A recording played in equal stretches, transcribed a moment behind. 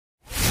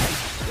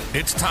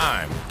It's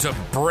time to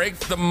break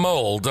the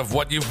mold of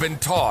what you've been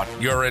taught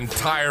your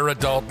entire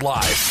adult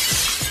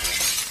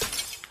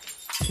life.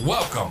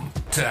 Welcome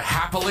to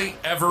Happily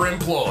Ever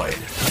Employed.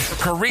 A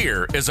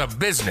career is a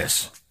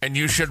business, and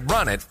you should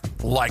run it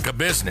like a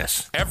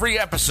business. Every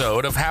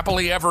episode of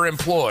Happily Ever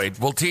Employed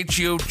will teach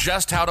you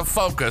just how to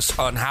focus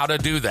on how to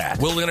do that.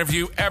 We'll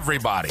interview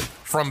everybody,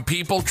 from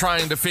people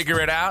trying to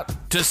figure it out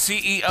to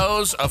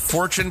CEOs of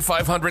Fortune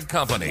 500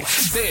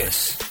 companies.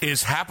 This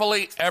is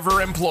Happily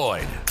Ever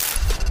Employed.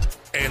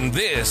 And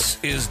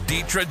this is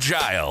Deetra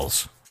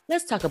Giles.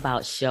 Let's talk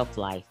about shelf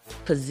life,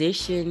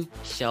 position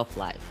shelf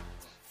life.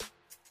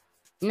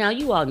 Now,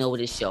 you all know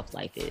what a shelf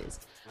life is.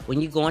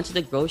 When you go into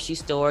the grocery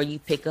store, you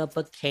pick up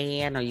a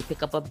can or you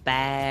pick up a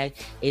bag,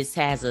 it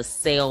has a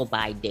sell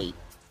by date.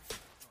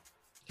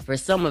 For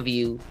some of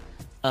you,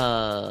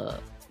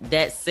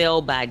 that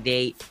sell by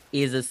date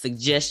is a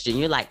suggestion.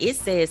 You're like, it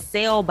says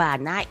sell by,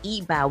 not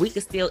eat by. We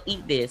can still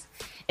eat this.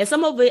 And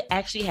some of it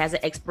actually has an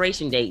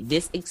expiration date.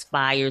 This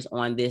expires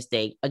on this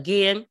date.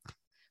 Again,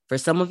 for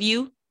some of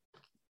you,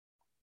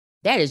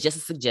 that is just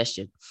a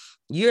suggestion.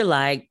 You're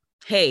like,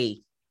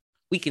 hey,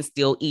 we can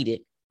still eat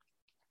it.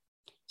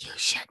 You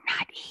should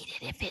not eat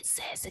it if it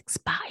says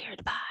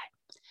expired by.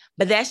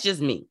 But that's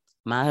just me.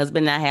 My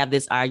husband and I have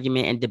this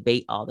argument and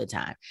debate all the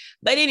time.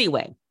 But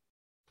anyway,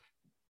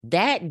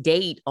 that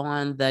date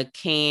on the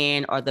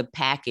can or the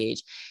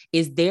package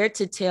is there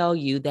to tell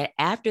you that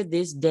after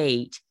this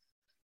date,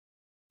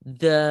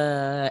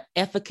 the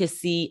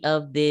efficacy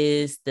of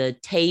this, the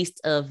taste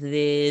of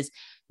this,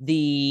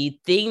 the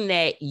thing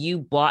that you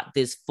bought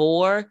this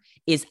for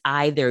is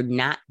either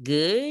not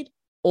good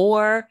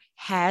or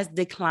has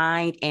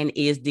declined and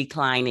is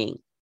declining.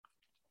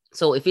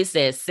 So if it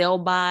says sell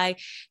by,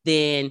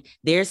 then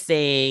they're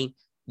saying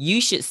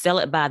you should sell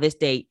it by this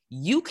date.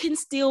 You can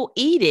still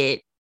eat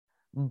it,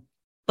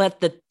 but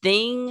the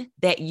thing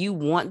that you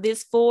want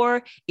this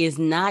for is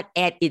not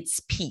at its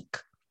peak.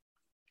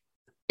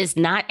 It's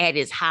not at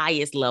its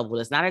highest level.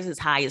 It's not at its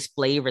highest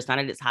flavor. It's not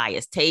at its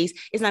highest taste.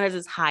 It's not at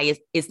its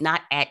highest. It's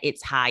not at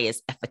its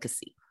highest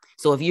efficacy.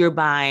 So if you're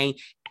buying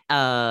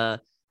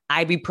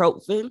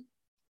ibuprofen,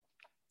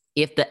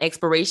 if the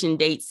expiration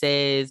date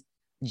says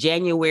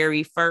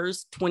January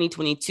 1st,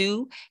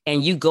 2022,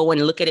 and you go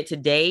and look at it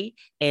today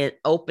and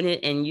open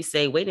it and you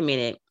say, wait a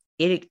minute,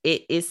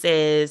 it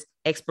says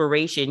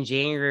expiration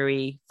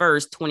January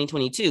 1st,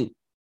 2022.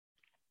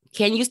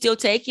 Can you still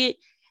take it?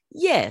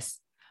 Yes.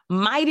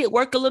 Might it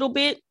work a little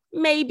bit?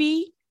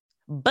 Maybe,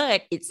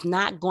 but it's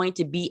not going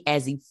to be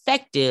as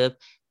effective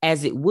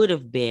as it would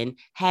have been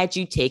had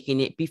you taken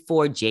it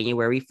before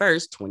January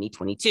 1st,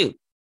 2022.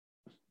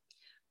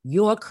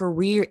 Your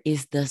career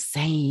is the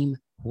same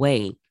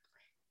way.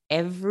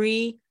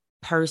 Every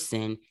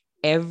person,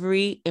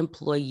 every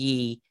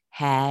employee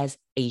has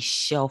a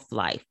shelf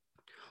life.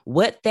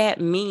 What that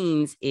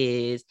means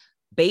is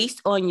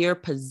based on your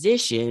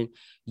position,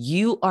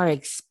 you are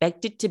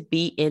expected to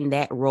be in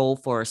that role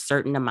for a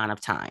certain amount of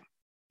time.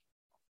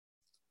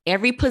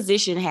 Every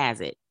position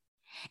has it.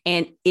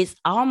 And it's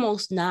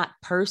almost not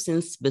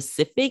person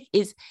specific.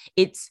 It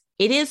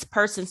is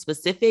person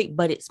specific,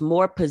 but it's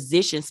more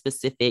position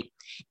specific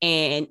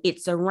and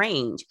it's a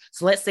range.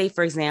 So let's say,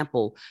 for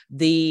example,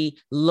 the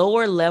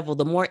lower level,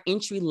 the more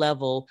entry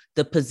level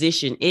the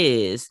position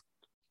is,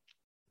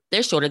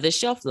 they're shorter the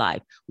shelf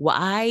life.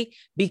 Why?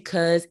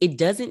 Because it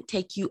doesn't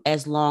take you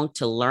as long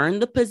to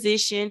learn the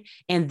position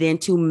and then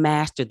to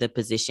master the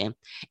position.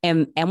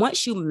 And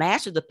once you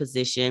master the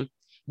position,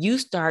 you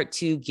start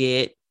to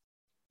get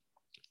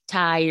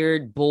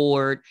tired,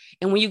 bored.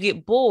 And when you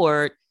get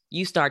bored,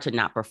 you start to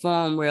not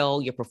perform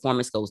well, your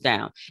performance goes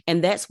down.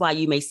 And that's why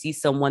you may see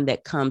someone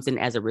that comes in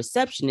as a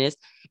receptionist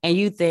and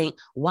you think,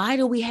 why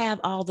do we have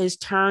all this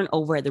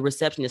turnover at the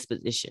receptionist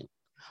position?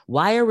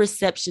 Why are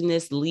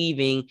receptionists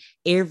leaving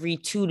every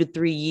 2 to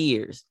 3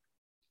 years?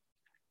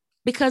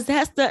 Because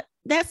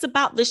that's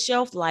about the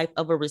shelf life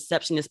of a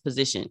receptionist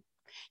position.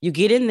 You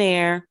get in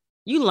there,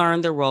 you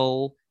learn the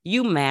role,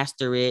 you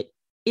master it.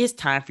 It's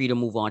time for you to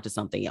move on to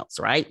something else,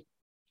 right?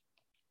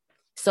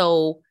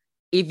 So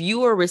if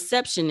you are a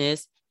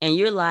receptionist and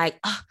you're like,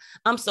 oh,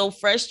 I'm so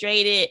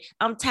frustrated,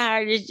 I'm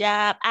tired of this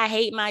job, I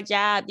hate my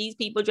job, these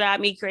people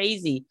drive me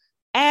crazy.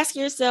 Ask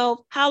yourself,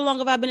 how long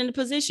have I been in the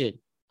position?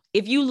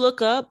 If you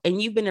look up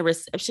and you've been a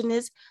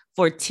receptionist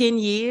for 10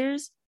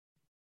 years,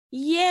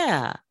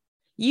 yeah,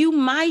 you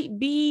might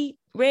be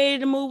ready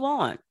to move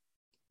on.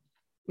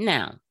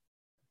 Now,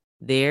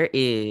 there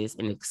is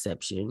an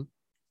exception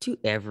to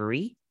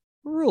every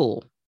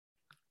rule.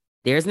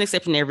 There's an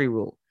exception to every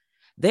rule.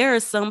 There are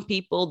some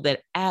people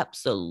that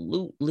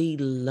absolutely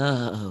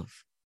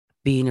love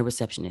being a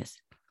receptionist,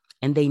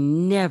 and they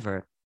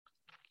never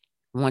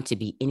want to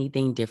be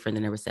anything different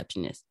than a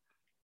receptionist.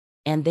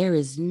 And there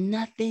is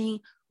nothing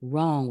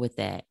wrong with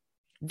that.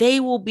 They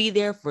will be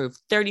there for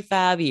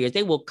 35 years.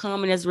 They will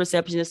come in as a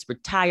receptionist,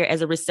 retire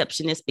as a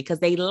receptionist because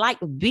they like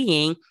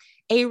being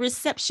a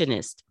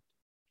receptionist.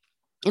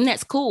 And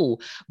that's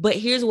cool. But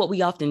here's what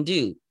we often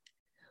do.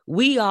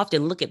 we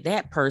often look at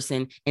that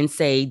person and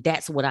say,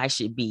 that's what I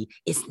should be.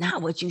 It's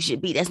not what you should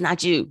be. That's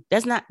not you.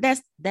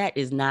 That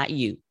is not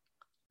you.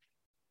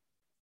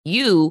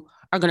 You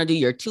are going to do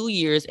your 2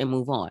 years and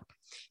move on.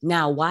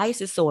 Now, why is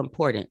this so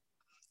important?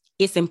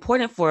 It's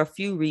important for a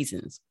few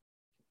reasons.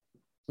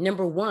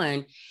 Number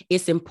one,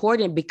 it's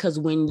important because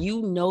when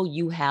you know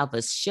you have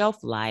a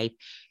shelf life,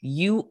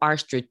 you are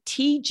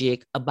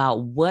strategic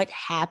about what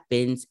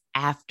happens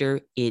after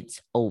it's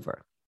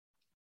over.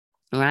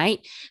 All right.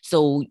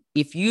 So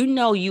if you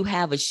know you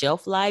have a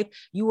shelf life,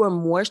 you are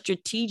more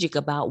strategic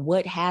about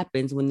what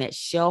happens when that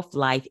shelf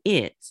life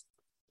ends.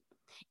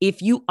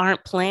 If you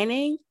aren't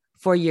planning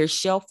for your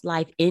shelf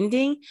life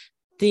ending,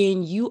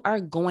 then you are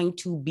going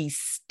to be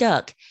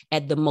stuck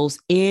at the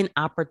most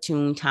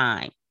inopportune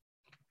time.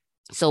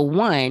 So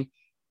one,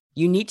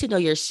 you need to know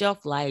your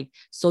shelf life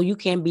so you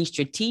can be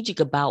strategic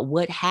about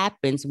what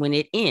happens when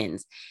it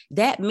ends.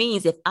 That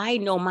means if I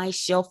know my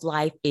shelf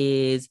life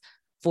is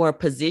for a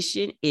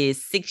position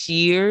is 6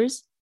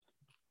 years,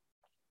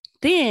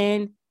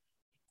 then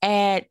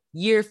at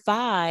year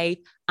 5,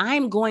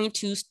 I'm going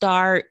to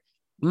start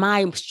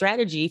my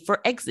strategy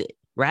for exit,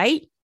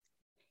 right?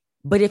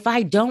 But if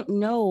I don't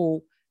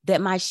know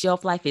that my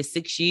shelf life is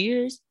 6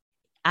 years,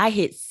 I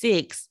hit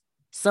 6,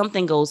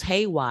 something goes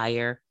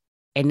haywire,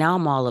 and now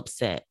I'm all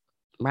upset,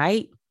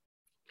 right?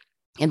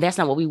 And that's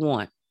not what we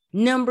want.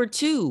 Number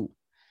 2,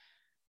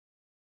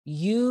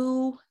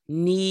 you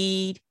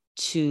need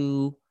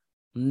to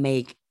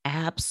make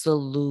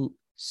absolute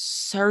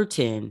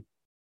certain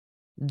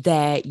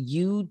that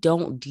you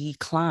don't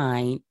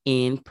decline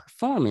in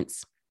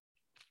performance.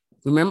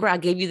 Remember, I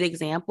gave you the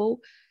example.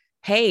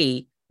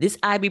 Hey, this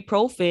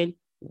ibuprofen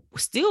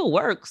still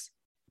works,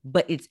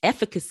 but its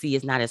efficacy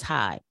is not as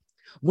high.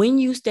 When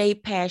you stay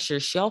past your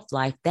shelf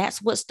life,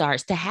 that's what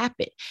starts to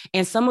happen.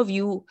 And some of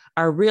you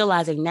are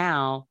realizing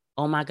now,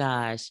 oh my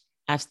gosh,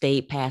 I've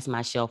stayed past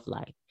my shelf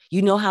life.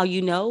 You know how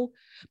you know?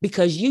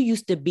 Because you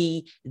used to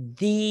be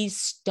the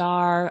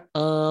star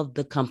of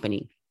the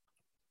company.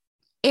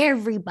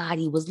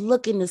 Everybody was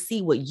looking to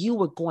see what you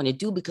were going to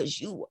do because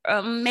you were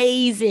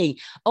amazing.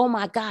 Oh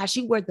my gosh,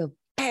 you were the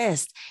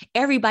best.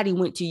 Everybody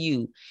went to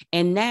you.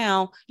 And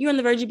now you're on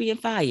the verge of being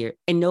fired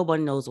and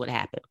nobody knows what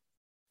happened.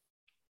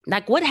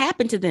 Like, what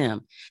happened to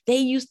them? They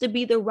used to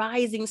be the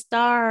rising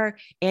star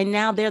and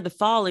now they're the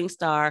falling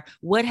star.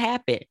 What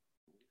happened?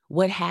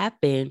 What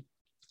happened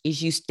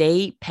is you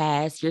stayed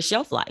past your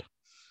shelf life.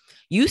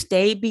 You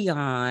stayed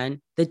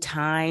beyond the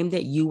time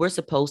that you were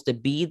supposed to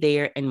be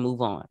there and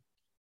move on.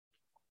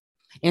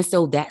 And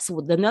so that's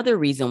another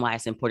reason why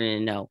it's important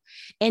to know.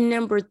 And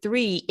number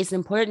 3, it's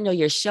important to know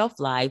your shelf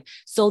life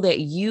so that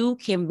you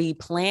can be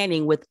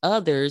planning with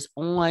others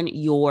on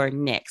your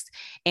next.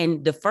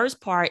 And the first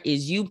part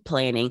is you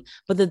planning,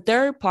 but the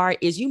third part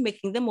is you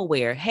making them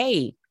aware.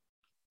 Hey,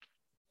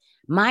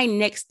 my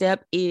next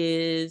step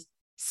is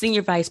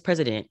senior vice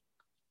president.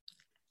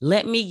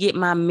 Let me get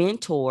my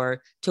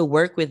mentor to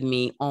work with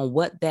me on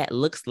what that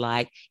looks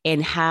like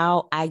and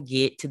how I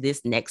get to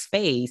this next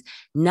phase.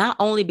 Not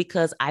only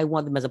because I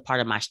want them as a part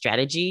of my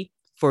strategy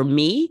for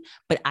me,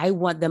 but I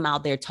want them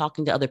out there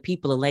talking to other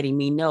people and letting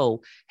me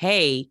know,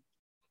 hey,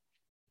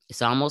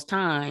 it's almost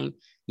time.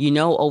 You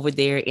know, over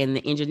there in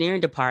the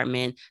engineering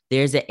department,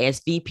 there's an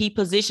SVP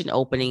position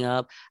opening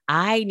up.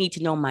 I need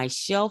to know my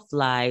shelf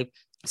life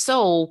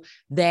so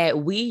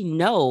that we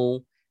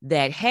know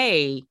that,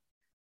 hey,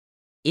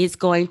 it's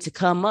going to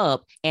come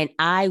up and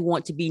I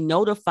want to be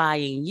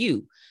notifying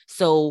you.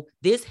 So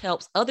this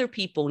helps other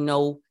people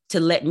know to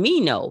let me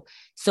know.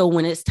 So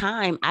when it's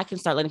time, I can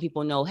start letting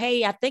people know,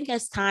 hey, I think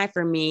it's time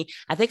for me.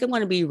 I think I'm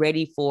going to be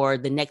ready for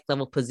the next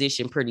level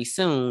position pretty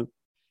soon.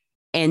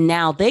 And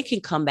now they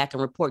can come back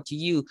and report to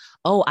you,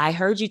 oh, I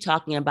heard you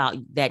talking about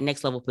that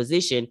next level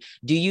position.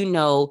 Do you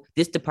know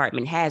this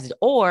department has it?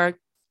 Or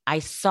I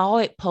saw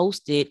it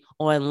posted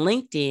on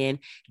LinkedIn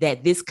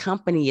that this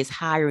company is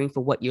hiring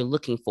for what you're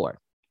looking for.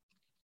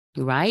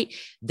 Right?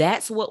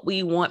 That's what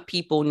we want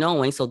people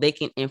knowing so they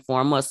can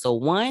inform us. So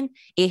 1,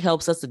 it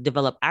helps us to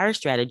develop our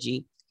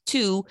strategy.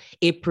 2,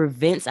 it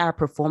prevents our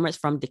performance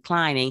from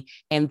declining.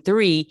 And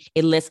 3,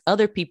 it lets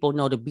other people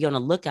know to be on the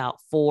lookout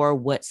for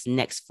what's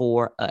next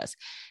for us.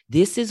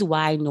 This is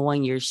why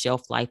knowing your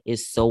shelf life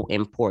is so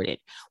important.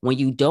 When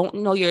you don't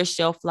know your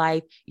shelf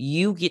life,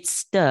 you get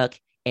stuck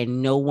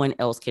and no one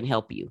else can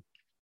help you.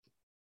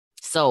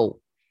 So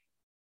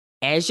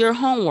as your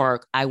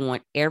homework, I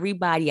want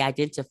everybody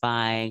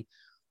identifying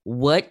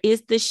what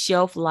is the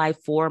shelf life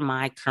for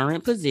my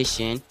current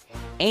position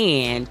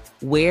and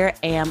where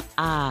am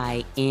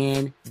I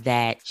in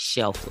that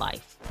shelf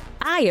life.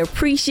 I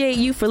appreciate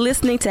you for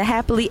listening to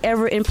Happily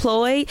Ever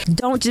Employed.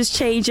 Don't just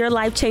change your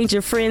life, change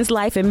your friend's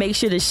life, and make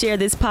sure to share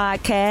this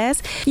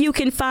podcast. You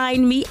can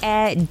find me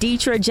at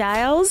Deetra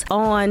Giles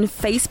on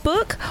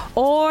Facebook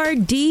or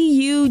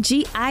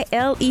Dugiles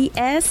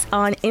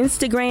on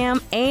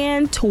Instagram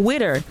and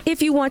Twitter.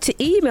 If you want to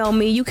email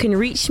me, you can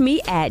reach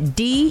me at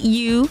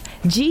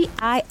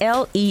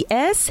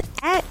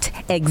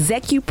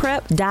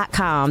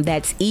Dugiles@execuprep.com.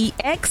 That's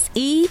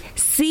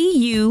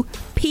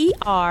EXECUPREP.com.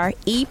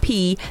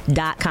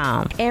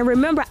 prep.com. And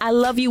remember, I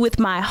love you with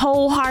my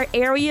whole heart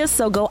area,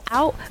 so go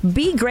out,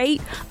 be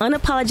great,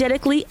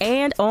 unapologetically,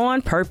 and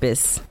on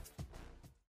purpose.